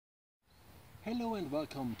Hello and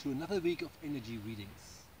welcome to another week of energy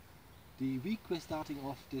readings. The week we're starting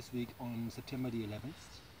off this week on September the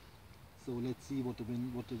 11th. So let's see what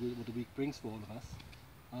the week brings for all of us.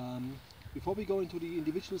 Before we go into the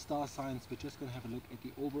individual star signs, we're just going to have a look at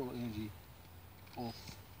the overall energy of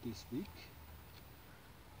this week.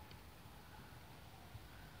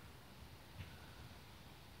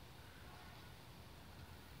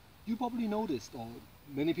 You probably noticed, or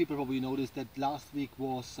many people probably noticed, that last week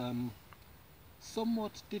was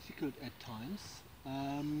somewhat difficult at times.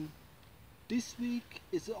 This week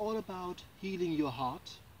is all about healing your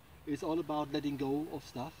heart. It's all about letting go of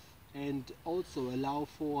stuff and also allow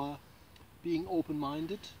for being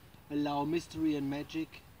open-minded, allow mystery and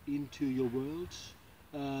magic into your world.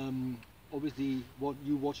 Obviously, what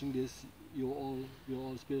you watching this, you're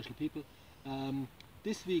all spiritual people.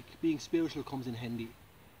 This week, being spiritual comes in handy.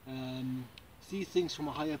 See things from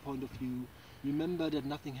a higher point of view. Remember that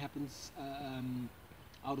nothing happens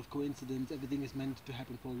out of coincidence. Everything is meant to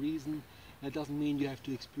happen for a reason. That doesn't mean you have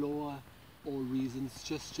to explore all reasons.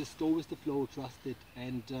 Just go with the flow, trust it.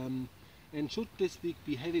 And should this week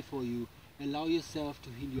be heavy for you, allow yourself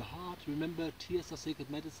to heal your heart. Remember, tears are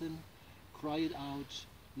sacred medicine. Cry it out,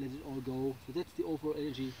 let it all go. So that's the overall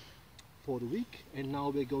energy for the week. And now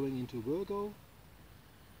we're going into Virgo.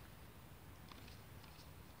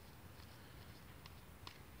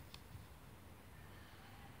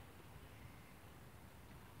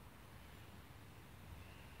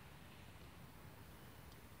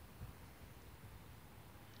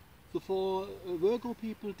 So for Virgo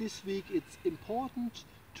people this week, it's important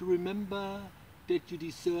to remember that you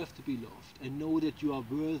deserve to be loved and know that you are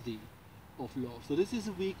worthy of love. So this is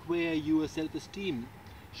a week where your self-esteem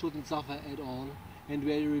shouldn't suffer at all, and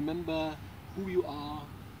where you remember who you are,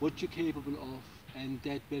 what you're capable of, and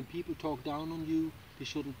that when people talk down on you, they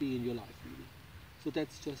shouldn't be in your life really. So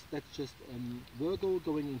that's just Virgo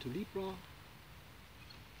going into Libra.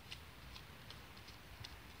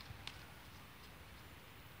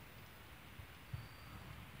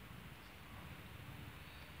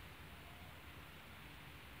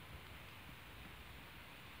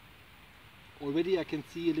 Already I can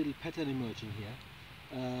see a little pattern emerging here,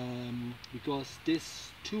 because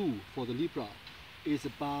this too for the Libra is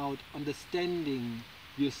about understanding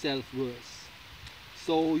your self-worth.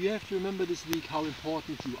 So you have to remember this week how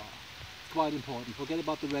important you are. It's quite important. Forget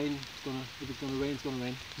about the rain. If it's gonna rain, it's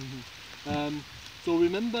gonna rain. So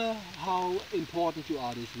remember how important you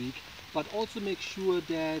are this week, but also make sure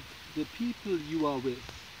that the people you are with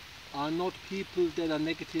are not people that are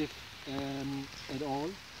negative at all.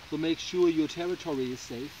 So make sure your territory is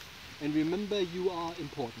safe, and remember you are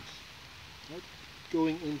important. Right?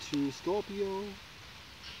 Going into Scorpio.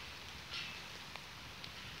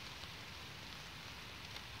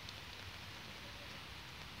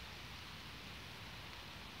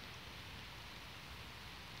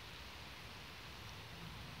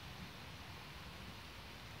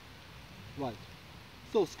 Right.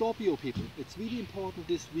 So Scorpio people, it's really important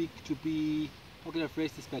this week to be, how can I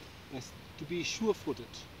phrase this better? To be sure-footed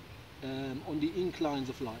on the inclines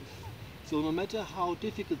of life. So no matter how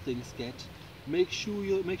difficult things get, make sure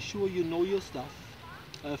you know your stuff,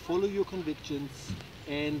 follow your convictions,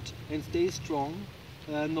 and stay strong,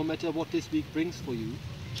 no matter what this week brings for you.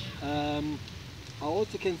 I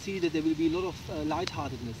also can see that there will be a lot of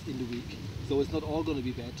lightheartedness in the week, so it's not all going to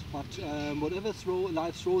be bad. But whatever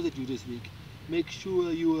life throws at you this week, make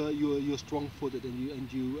sure you're strong-footed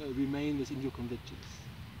and you remain within your convictions.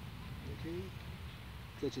 Okay.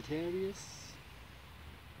 Sagittarius.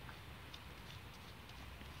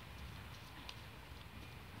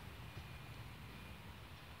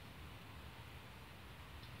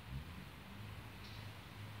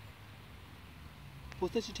 For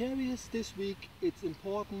Sagittarius this week, it's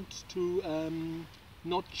important to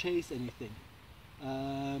not chase anything.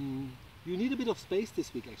 You need a bit of space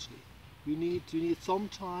this week actually. You need some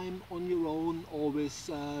time on your own, or with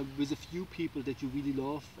a few people that you really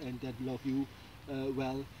love and that love you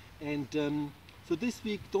well. And so this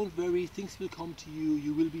week, don't worry, things will come to you,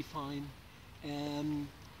 you will be fine.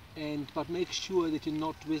 But make sure that you're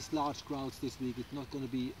not with large crowds this week. It's not going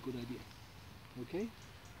to be a good idea. Okay?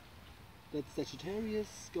 That's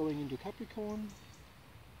Sagittarius going into Capricorn.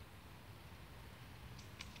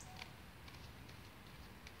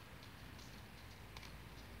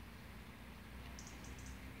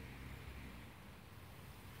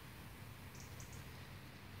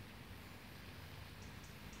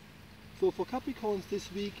 So for Capricorns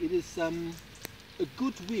this week, it is a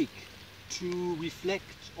good week to reflect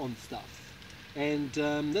on stuff, and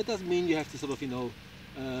that doesn't mean you have to sort of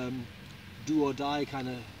do or die kind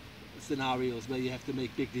of scenarios where you have to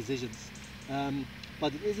make big decisions.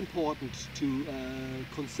 But it is important to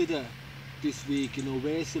consider this week,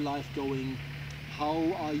 where's your life going?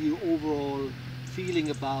 How are you overall feeling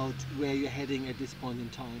about where you're heading at this point in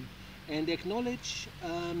time? And acknowledge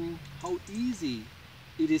how easy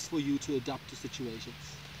it is for you to adapt to situations.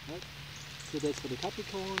 Right? So that's for the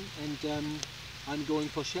Capricorn, and I'm going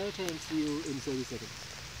for shelter and see you in 30 seconds.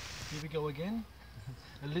 Here we go again,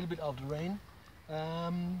 a little bit of the rain.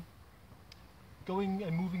 Going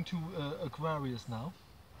and moving to Aquarius now.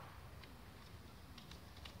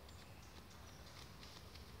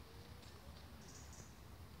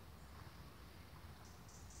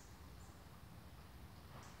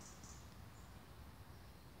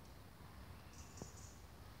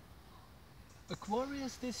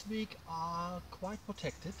 Aquarius this week are quite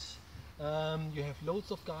protected. You have loads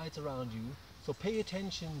of guides around you, so pay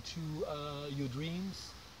attention to your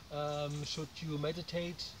dreams. Should you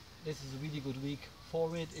meditate, this is a really good week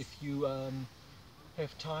for it. If you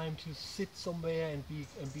have time to sit somewhere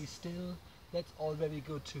and be still, that's all very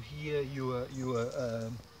good to hear your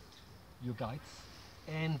guides.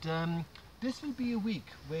 And this will be a week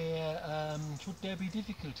where should there be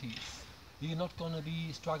difficulties, you're not going to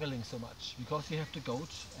be struggling so much because you have the goat,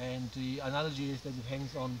 and the analogy is that it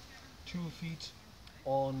hangs on 2 feet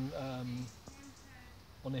on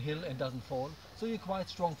a hill and doesn't fall. So you're quite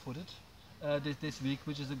strong-footed this week,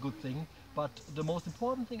 which is a good thing. But the most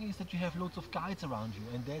important thing is that you have loads of guides around you,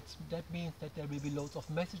 and that means that there will be loads of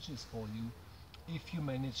messages for you if you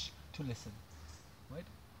manage to listen. Right?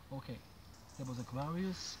 Okay. That was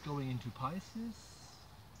Aquarius going into Pisces.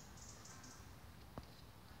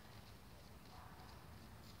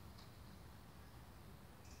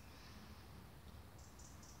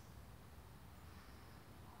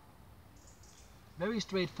 Very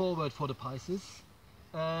straightforward for the Pisces.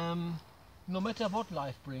 No matter what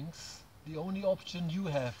life brings, the only option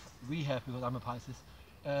we have, because I'm a Pisces,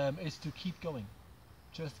 is to keep going.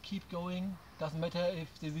 Just keep going. Doesn't matter if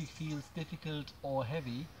the week feels difficult or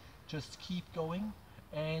heavy. Just keep going,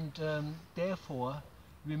 and therefore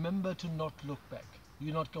remember to not look back.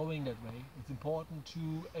 You're not going that way. It's important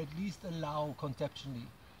to at least allow conceptually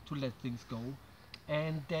to let things go,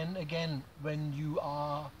 and then again, when you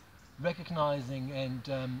are recognizing and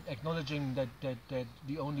acknowledging that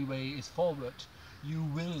the only way is forward, you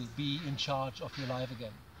will be in charge of your life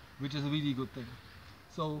again, which is a really good thing.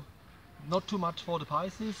 So not too much for the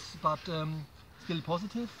Pisces, but still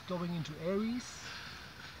positive. Going into Aries.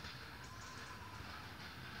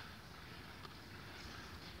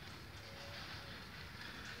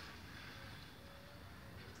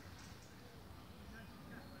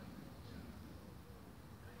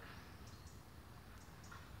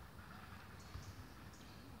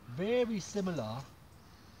 Very similar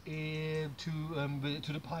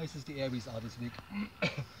to the Pisces the Aries are this week.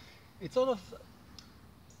 It's sort of,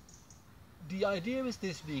 the idea is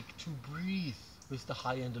this week to breathe with the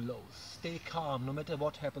high and the lows. Stay calm, no matter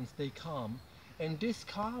what happens, stay calm. And this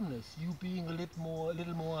calmness, you being a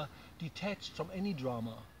little more detached from any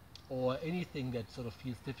drama or anything that sort of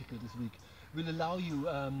feels difficult this week, will allow you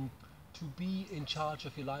to be in charge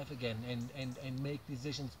of your life again, and make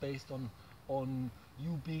decisions based on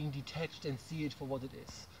you being detached and see it for what it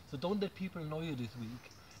is. So don't let people annoy you this week,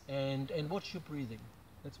 and watch your breathing.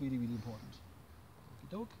 That's really, really important.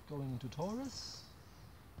 Okey-doke, going into Taurus.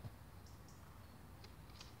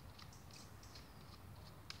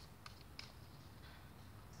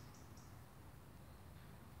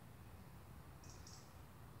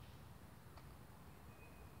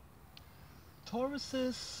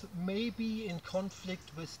 Tauruses may be in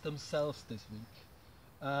conflict with themselves this week.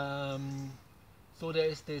 So there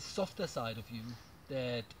is this softer side of you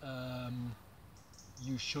that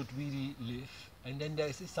you should really live, and then there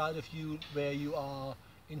is a side of you where you are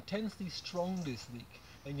intensely strong this week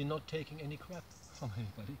and you're not taking any crap from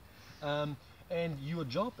anybody. And your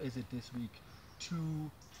job is it this week to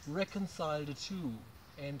reconcile the two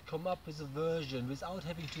and come up with a version without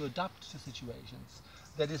having to adapt to situations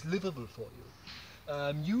that is livable for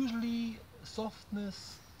you. Usually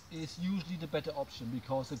softness is usually the better option,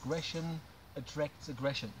 because aggression attracts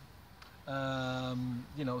aggression.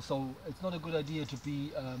 So it's not a good idea to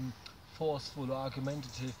be forceful or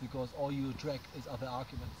argumentative, because all you attract is other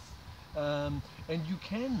arguments. And you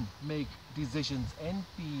can make decisions and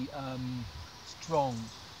be strong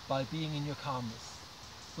by being in your calmness.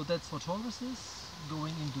 So that's for Tauruses.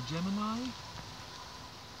 Going into Gemini.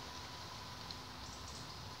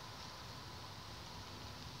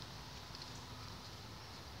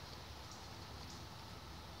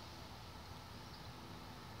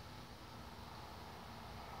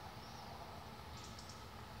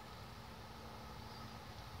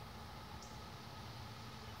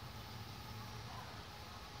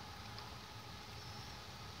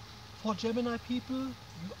 For Gemini people,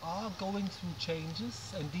 you are going through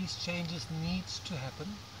changes, and these changes need to happen.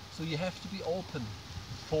 So you have to be open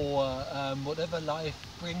for whatever life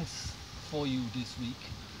brings for you this week.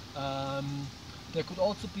 Um, there could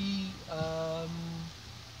also be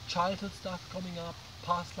childhood stuff coming up,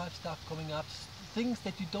 past life stuff coming up, things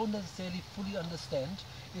that you don't necessarily fully understand.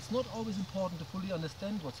 It's not always important to fully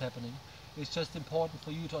understand what's happening. It's just important for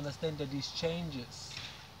you to understand that these changes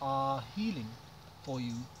are healing for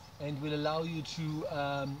you and will allow you to,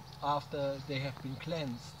 after they have been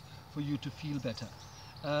cleansed, for you to feel better.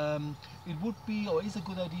 It would be, or is a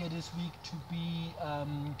good idea this week to be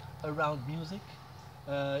around music.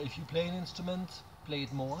 If you play an instrument, play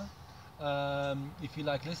it more. If you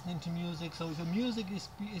like listening to music, so if the music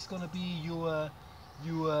is going to be your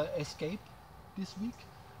escape this week,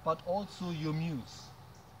 but also your muse.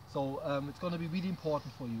 So it's going to be really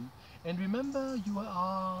important for you. And remember, you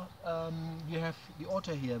have the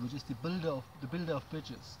otter here, which is the builder of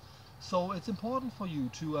bridges. So it's important for you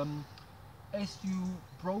to, as you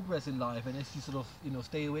progress in life and as you sort of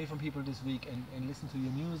stay away from people this week and listen to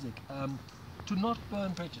your music, to not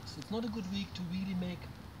burn bridges. It's not a good week to really make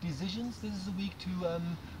decisions. This is a week to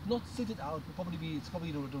not sit it out. It's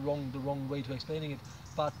probably the wrong way to explaining it,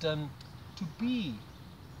 but to be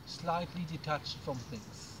slightly detached from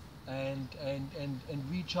things and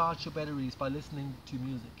recharge your batteries by listening to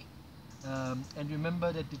music. And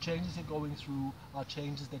remember that the changes you're going through are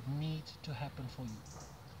changes that need to happen for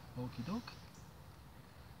you. Okie doke.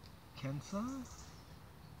 Cancer.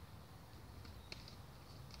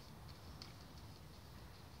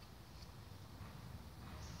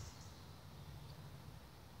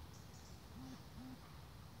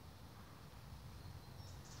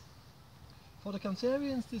 For the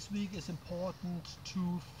Cancerians this week, it's important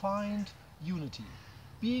to find unity.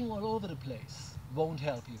 Being all over the place won't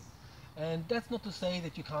help you. And that's not to say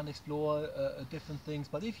that you can't explore different things,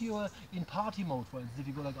 but if you are in party mode, for instance, if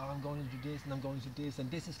you go like, oh, I'm going to do this and I'm going to do this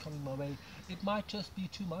and this is coming my way, it might just be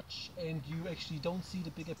too much and you actually don't see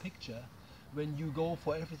the bigger picture when you go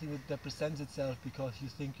for everything that presents itself because you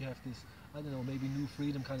think you have this, I don't know, maybe new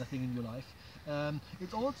freedom kind of thing in your life.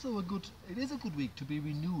 It is a good week to be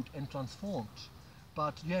renewed and transformed,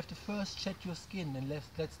 but you have to first shed your skin and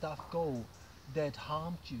let stuff go that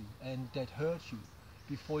harmed you and that hurt you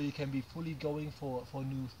before you can be fully going for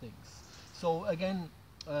new things. So again,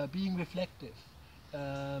 being reflective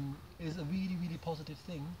is a really positive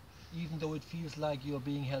thing. Even though it feels like you're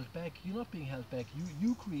being held back, you're not being held back.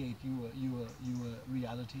 You create your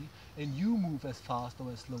reality, and you move as fast or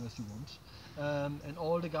as slow as you want. And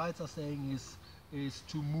all the guides are saying is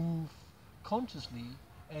to move consciously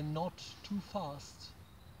and not too fast.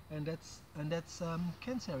 And that's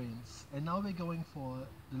Cancerians. And now we're going for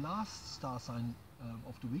the last star sign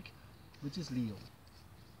of the week, which is Leo.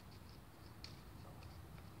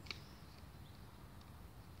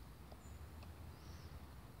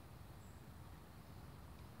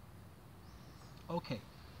 Okay,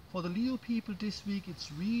 for the Leo people this week,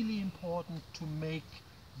 it's really important to make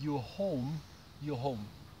your home your home.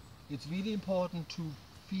 It's really important to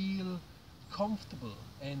feel comfortable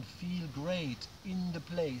and feel great in the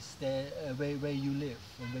place where you live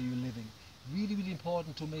and where you're living. Really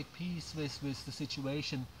important to make peace with the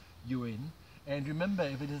situation you're in. And remember,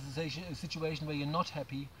 if it is a situation where you're not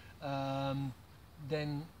happy,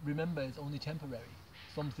 then remember it's only temporary.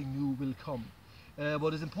 Something new will come.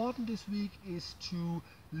 What is important this week is to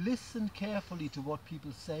listen carefully to what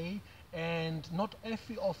people say, and not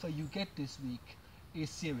every offer you get this week is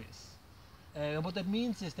serious. What that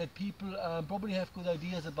means is that people probably have good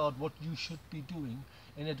ideas about what you should be doing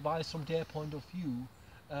and advice from their point of view,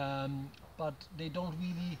 but they're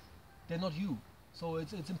not you. So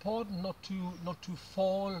it's important not to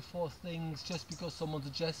fall for things just because someone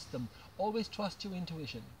suggests them. Always trust your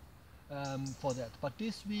intuition for that. But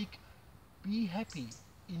this week, be happy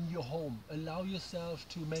in your home. Allow yourself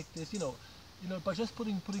to make this, by just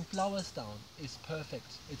putting flowers down is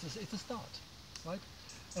perfect. It's a start, right?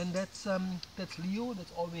 And that's Leo.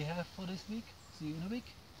 That's all we have for this week. See you in a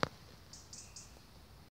week.